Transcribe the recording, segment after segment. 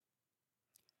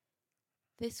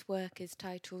This work is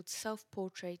titled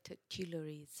Self-Portrait at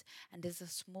Tuileries and is a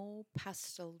small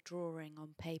pastel drawing on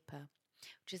paper,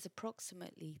 which is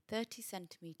approximately 30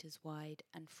 centimeters wide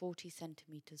and 40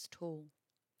 centimeters tall.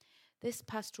 This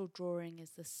pastel drawing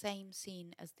is the same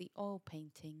scene as the oil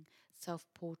painting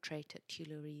Self-Portrait at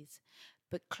Tuileries,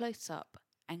 but close up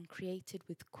and created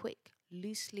with quick,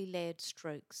 loosely layered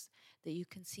strokes that you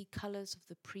can see colours of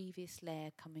the previous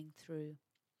layer coming through.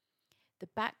 The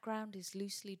background is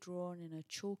loosely drawn in a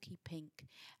chalky pink,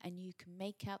 and you can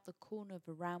make out the corner of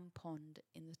a round pond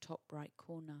in the top right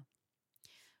corner.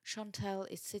 Chantal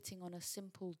is sitting on a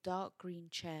simple dark green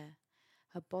chair.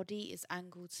 Her body is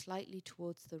angled slightly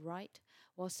towards the right,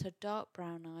 whilst her dark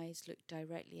brown eyes look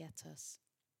directly at us.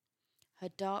 Her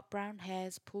dark brown hair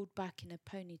is pulled back in a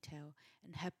ponytail,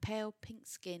 and her pale pink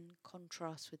skin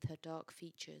contrasts with her dark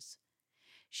features.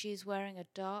 She is wearing a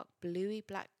dark bluey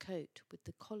black coat with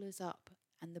the collars up,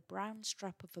 and the brown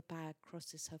strap of a bag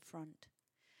crosses her front.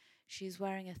 She is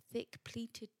wearing a thick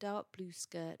pleated dark blue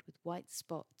skirt with white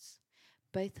spots.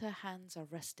 Both her hands are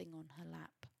resting on her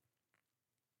lap.